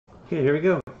Okay, here we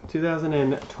go.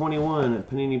 2021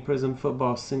 Panini Prizm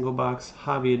Football Single Box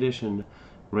Hobby Edition.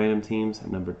 Random Teams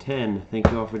number 10. Thank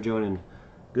you all for joining.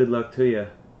 Good luck to you.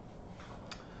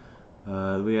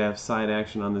 We have side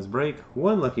action on this break.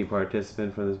 One lucky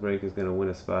participant from this break is going to win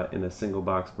a spot in the single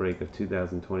box break of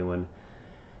 2021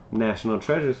 National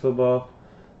Treasures Football.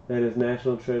 That is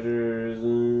National Treasures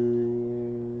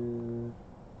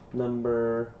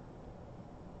number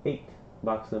 8.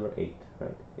 Box number 8,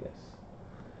 right? Yes.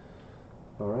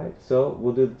 Alright, so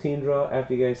we'll do the team draw.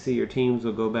 After you guys see your teams,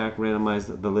 we'll go back,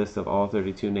 randomize the list of all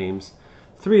 32 names.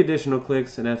 3 additional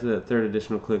clicks, and after that third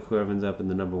additional click, whoever ends up in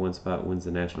the number 1 spot wins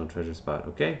the National Treasure spot,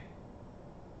 okay?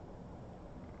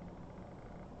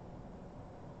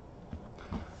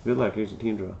 Good luck, here's your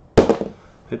team draw.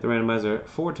 Hit the randomizer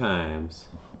 4 times.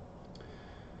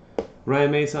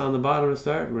 Ryan Mesa on the bottom to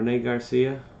start, Rene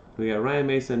Garcia. We got Ryan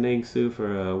Mesa and Nang Su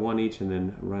for 1 each, and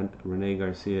then Rene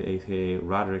Garcia, aka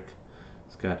Roderick,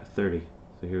 has got 30.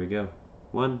 So here we go.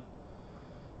 1,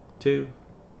 2,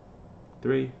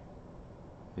 3,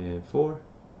 and 4.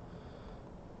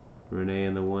 Rene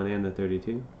in the 1 and the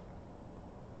 32.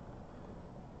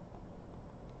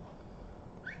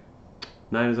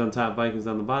 9 is on top, Vikings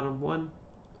on the bottom. 1,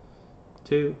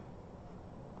 2,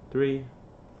 3.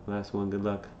 Last one, good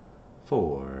luck.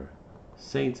 4.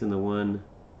 Saints in the 1,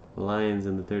 Lions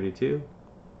in the 32.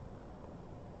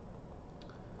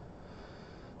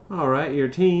 Alright, your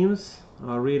teams.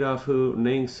 I'll read off who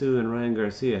Nang Su and Ryan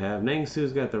Garcia have. Nang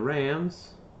Su's got the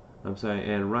Rams.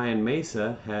 And Ryan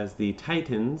Mesa has the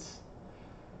Titans.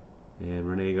 And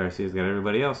Rene Garcia's got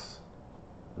everybody else.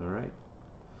 Alright.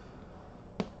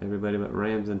 Everybody but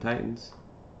Rams and Titans.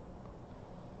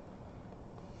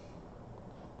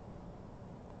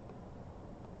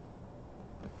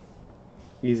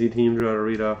 Easy team draw to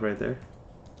read off right there.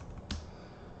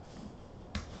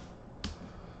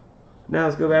 Now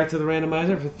let's go back to the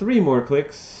randomizer for 3 more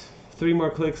clicks. 3 more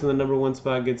clicks and the number 1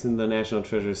 spot gets in the National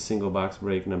Treasures single box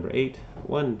break number 8.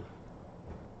 1,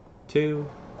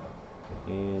 2,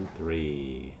 and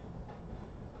 3.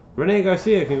 Rene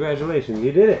Garcia, congratulations,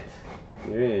 you did it.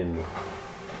 You're in.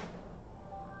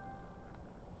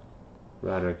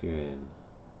 Roderick, you're in.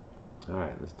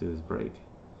 Alright, let's do this break.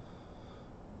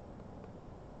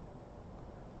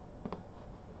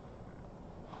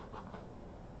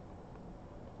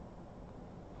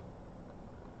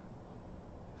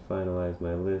 Finalize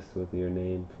my list with your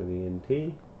name for the NT.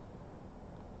 Here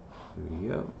we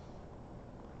go.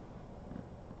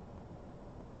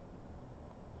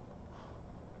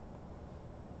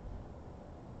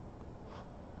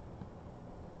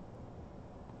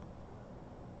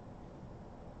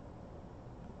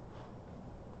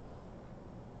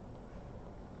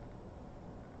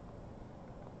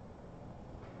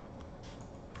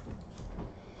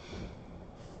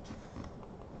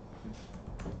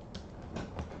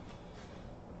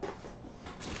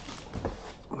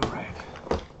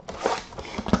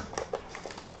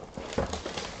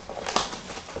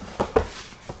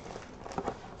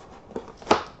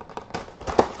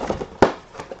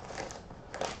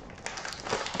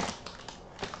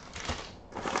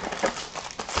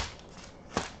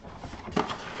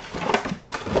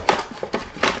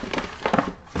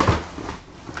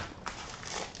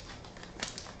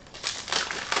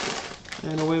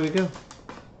 And away we go.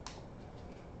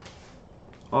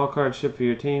 All cards shipped for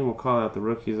your team. We'll call out the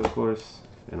rookies, of course,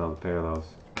 and all the parallels.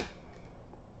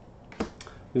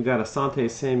 We've got Asante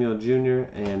Samuel Jr.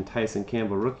 and Tyson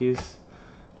Campbell rookies.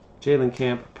 Jalen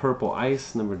Camp Purple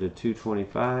Ice, numbered to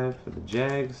 225 for the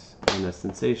Jags. And the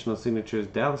sensational signatures,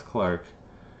 Dallas Clark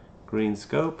Green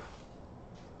Scope.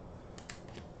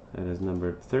 That is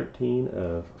numbered 13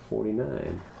 of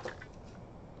 49.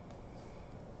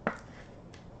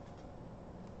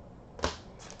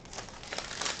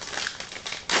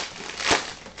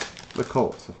 The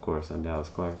Colts, of course, on Dallas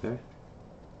Clark there.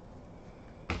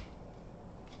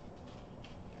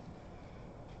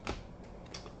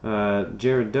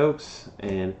 Jared Dokes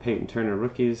and Peyton Turner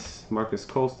rookies. Marcus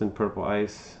Colston Purple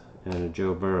Ice, and a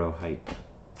Joe Burrow hype.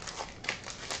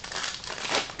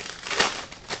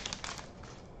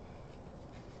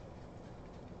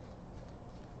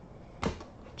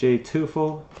 Jay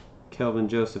Tufel, Kelvin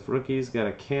Joseph rookies. Got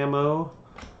a camo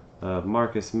of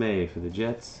Marcus May for the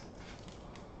Jets.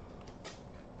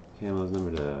 Camo's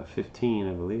numbered to 15,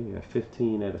 I believe. Yeah,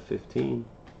 15 out of 15.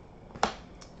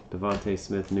 Devontae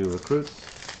Smith, new recruits.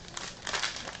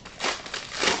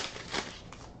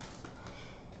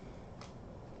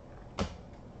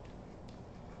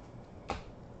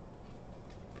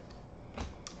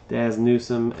 Daz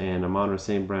Newsome and Amon-Ra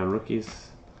St. Brown rookies.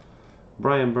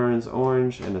 Brian Burns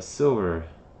orange and a silver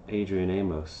Adrian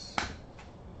Amos.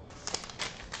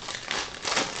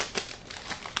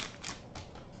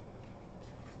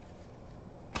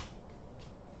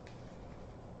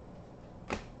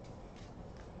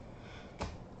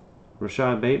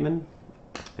 Rashad Bateman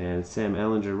and Sam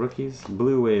Ellinger rookies.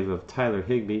 Blue wave of Tyler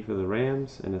Higbee for the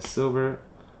Rams, and a silver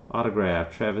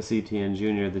autograph Travis Etienne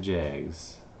Jr. of the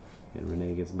Jags. And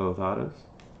Renee gets both autos.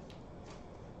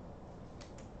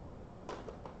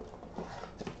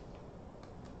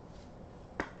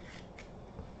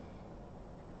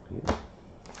 Yeah.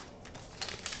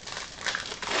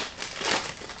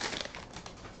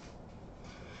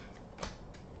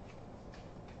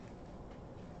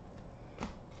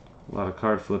 A lot of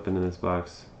card flipping in this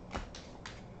box.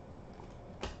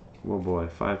 Oh boy,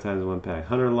 5 times 1 pack.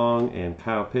 Hunter Long and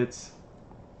Kyle Pitts.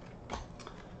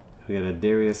 We got a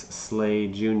Darius Slay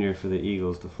Jr. for the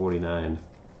Eagles to 49.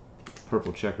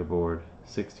 Purple checkerboard,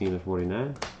 16 to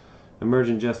 49.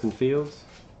 Emergent Justin Fields.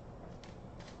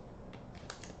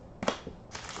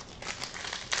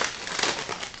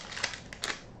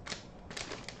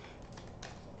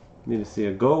 Need to see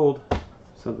a gold.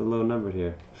 Something low numbered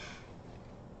here.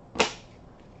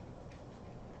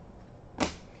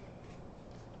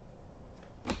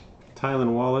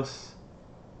 Tylan Wallace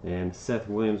and Seth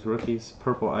Williams rookies.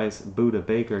 Purple Ice Buda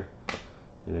Baker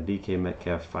and a DK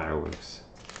Metcalf Fireworks.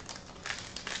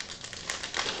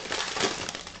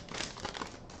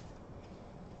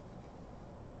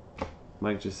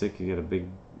 Mike Gesicki got a big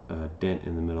dent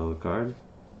in the middle of the card.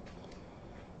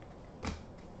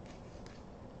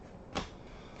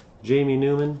 Jamie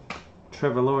Newman,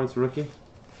 Trevor Lawrence rookie.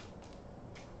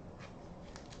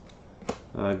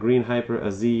 Green Hyper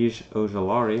Aziz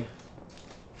Ojulari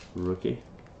rookie,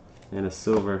 and a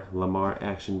silver Lamar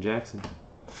Action Jackson.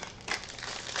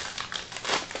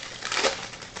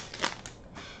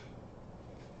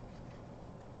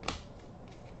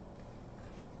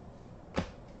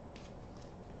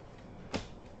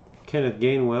 Kenneth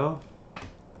Gainwell,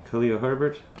 Khalil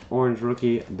Herbert, orange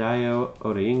rookie Dayo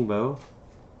Odeyingbo,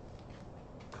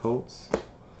 Colts,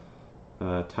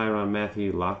 Tyrann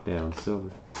Mathieu Lockdown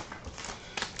silver.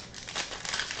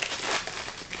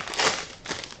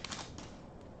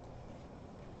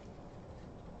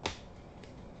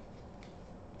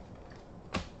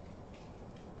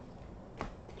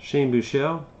 Shane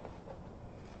Buechele,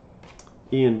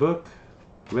 Ian Book,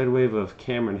 red wave of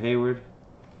Cameron Hayward,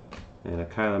 and a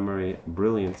Kyler Murray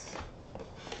Brilliance.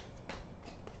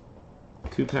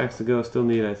 2 packs to go. Still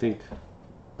need, I think,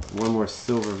 one more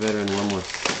silver veteran, one more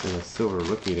silver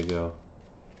rookie to go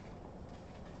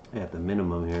at the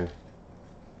minimum here.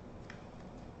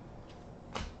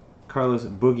 Carlos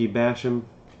Boogie Basham,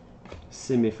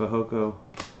 Simi Fehoko,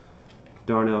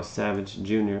 Darnell Savage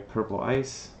Jr. Purple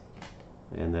Ice.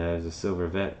 And there's a silver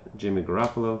vet, Jimmy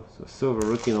Garoppolo. So silver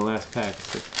rookie in the last pack.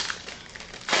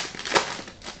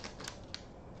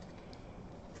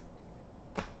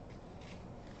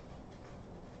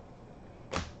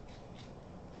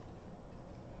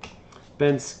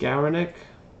 Ben Skowronek,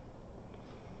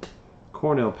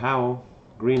 Cornell Powell,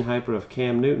 green hyper of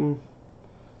Cam Newton,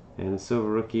 and the silver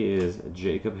rookie is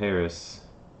Jacob Harris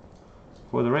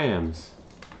for the Rams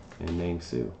and Nang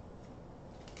Sue.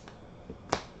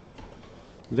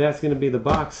 That's going to be the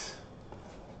box.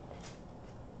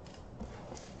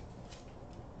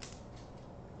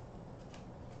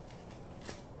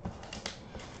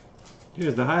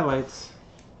 Here's the highlights.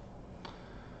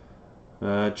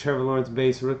 Trevor Lawrence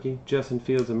base rookie, Justin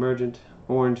Fields emergent,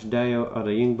 orange Dayo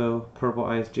Odeyingbo, purple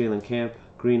ice Jalen Camp,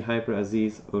 green hyper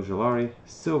Aziz Ojulari,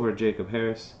 silver Jacob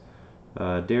Harris,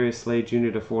 Darius Slay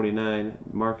Jr. to 49,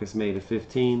 Marcus May to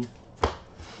 15.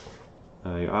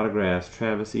 Your autographs,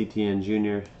 Travis Etienne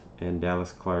Jr. and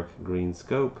Dallas Clark green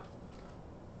scope.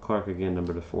 Clark again,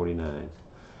 number to 49.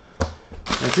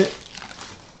 That's it.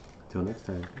 Until next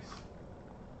time. Peace.